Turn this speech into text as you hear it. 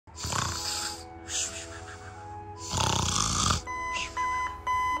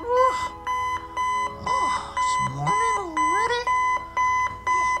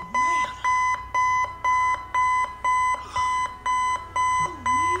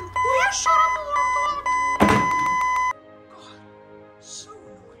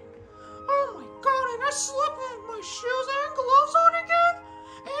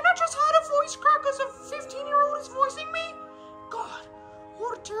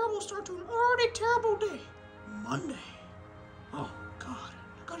terrible start to an already terrible day. Monday. Oh, God.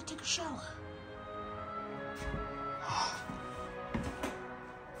 I gotta take a shower. Oh.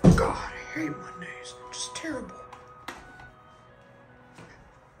 God, I hate Mondays. Just terrible.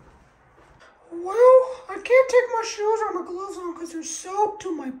 Well, I can't take my shoes or my gloves on because they're soaked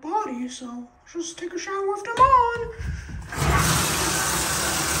to my body, so I'll just take a shower with them on.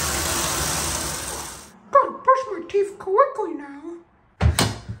 Gotta brush my teeth quickly now.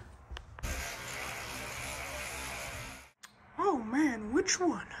 Oh man, which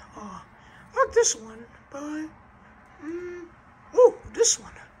one? Not this one, but oh, this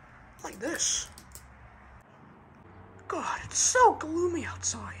one. Like this. God, it's so gloomy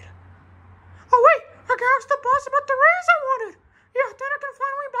outside. Oh wait, I can ask the boss about the raise I wanted. Yeah, then I can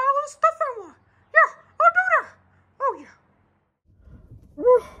finally buy all the stuff I want. Yeah, I'll do that. Oh yeah.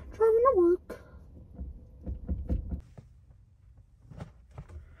 Driving to work.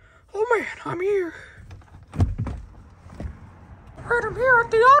 Oh man, I'm here. Right, I'm here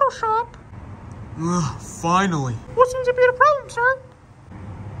at the auto shop. Finally. What seems to be the problem, sir?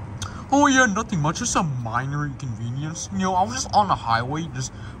 Oh yeah, nothing much, just a minor inconvenience. You know, I was just on the highway,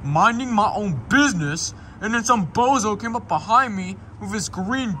 just minding my own business, and then some bozo came up behind me with his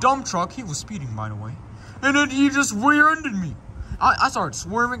green dump truck. He was speeding, by the way. And then he just rear-ended me. I started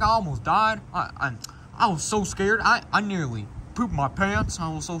swerving, I almost died. I was so scared, I nearly pooped my pants. I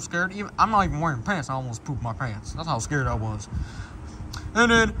was so scared. I'm not even wearing pants, I almost pooped my pants. That's how scared I was. And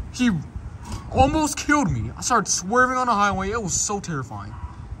then he almost killed me. I started swerving on the highway, it was so terrifying.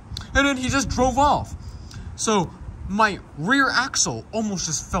 And then he just drove off. So my rear axle almost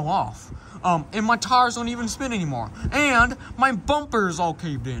just fell off. And my tires don't even spin anymore. And my bumpers all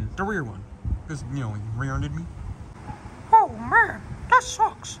caved in, the rear one. Because, you know, he rear-ended me. Oh man, that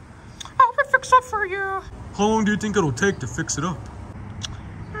sucks. I'll be fixed up for you. How long do you think it'll take to fix it up?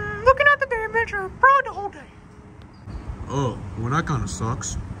 Looking at the damage, probably the whole day. Oh, well that kind of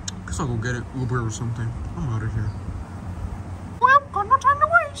sucks. Guess I'll go get an Uber or something. I'm out of here. Well, got no time to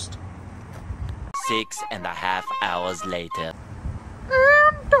waste. 6.5 hours later.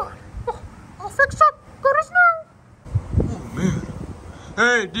 And done. Oh, all fixed up, good as new. Oh man.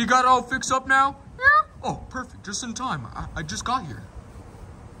 Hey, do you got it all fixed up now? Yeah. Oh, perfect, just in time. I just got here.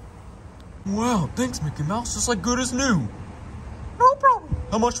 Wow, thanks Mickey Mouse, just like good as new. No problem.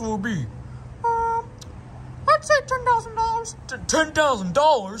 How much will it be? I'd say $10,000.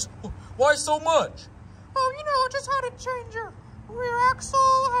 $10,000? Why so much? Oh, you know, I just had to change your rear axle,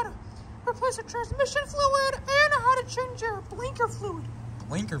 I had to replace the transmission fluid, and I had to change your blinker fluid.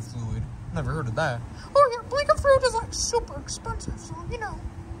 Blinker fluid? Never heard of that. Oh yeah, blinker fluid is like super expensive, so you know.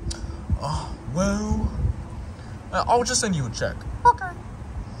 Oh, well, I'll just send you a check. Okay.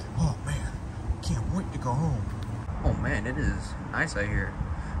 Oh man, can't wait to go home. Oh man, it is nice out here.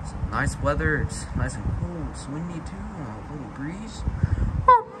 It's nice weather, it's nice and cool, it's windy too, a little breeze.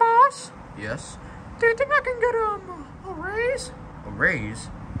 Oh, boss, Yes? do you think I can get a raise? A raise?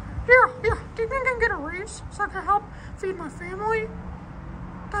 Yeah. Do you think I can get a raise so I can help feed my family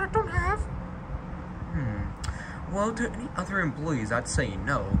that I don't have? Well, to any other employees, I'd say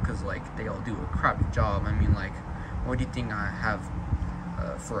no, because, like, they all do a crappy job. I mean, like, what do you think I have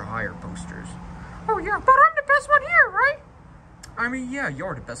for hire posters? Oh, yeah, but I'm the best one here, right? I mean, yeah,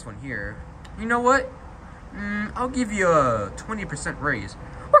 you're the best one here. You know what? I'll give you a 20% raise.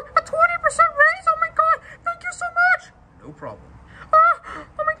 What, a 20% raise? Oh, my God, thank you so much. No problem. Oh,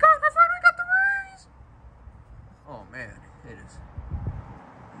 my God, I finally got the raise. Oh, man, it is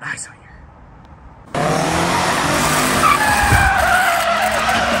nice out here.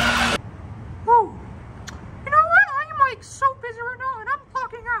 Whoa. You know what? I'm like so busy right now and I'm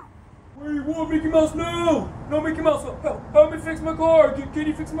clocking out. Where you want, Mickey Mouse? No! No, Mickey Mouse, help me fix my car! Can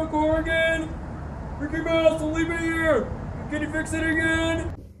you fix my car again? Mickey Mouse, don't leave me here! Can you fix it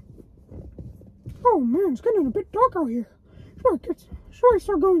again? Oh man, it's getting a bit dark out here. Should I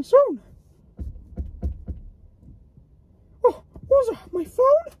start going soon? Oh, what was that? My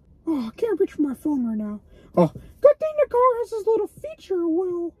phone? Oh, I can't reach for my phone right now. Oh, good thing the car has this little feature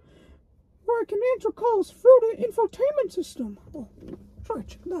where I can answer calls through the infotainment system. Oh, try to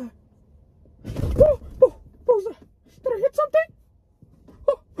check that. Oh, what was that? Did I hit something?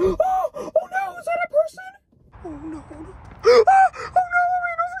 Oh no, is that a person? Oh no. Oh no, I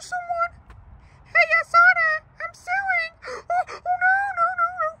ran over someone. Hey, I saw that. I'm suing.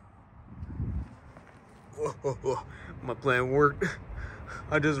 Oh no. My plan worked.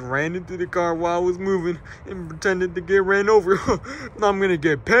 I just ran into the car while I was moving and pretended to get ran over. Now I'm gonna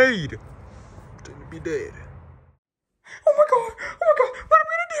get paid. Pretend to be dead. Oh my god, what am I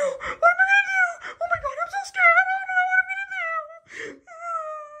gonna do? Oh my god, I'm so scared, I don't know what I'm gonna do.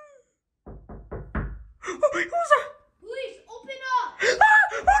 Who's that? Police, open up! Oh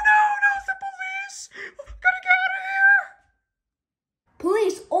no, it's the police! Gotta get out of here!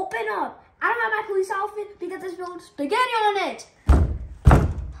 Police, open up! I don't have my police outfit because there's no spaghetti on it!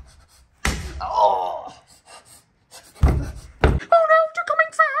 Oh! Oh no, you're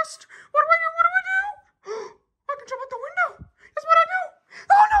coming fast! What do I do? I can jump out the window! That's what I do!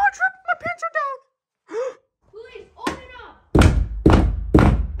 Oh no, I tripped! My pants are down! Police, open up!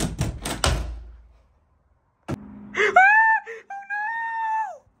 Oh no!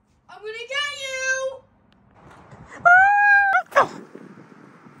 I'm gonna get you!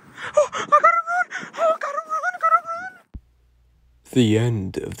 I gotta run! The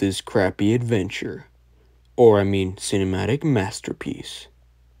end of this crappy adventure. Or, I mean, cinematic masterpiece.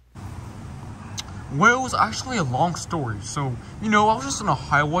 Well, it was actually a long story, so, I was just on a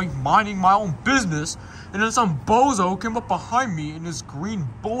highway minding my own business, and then some bozo came up behind me in this green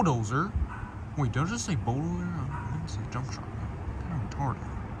bulldozer. Wait, did I just say bulldozer? I didn't say jump truck. I'm kind of retarded.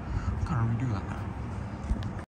 I gotta redo that now.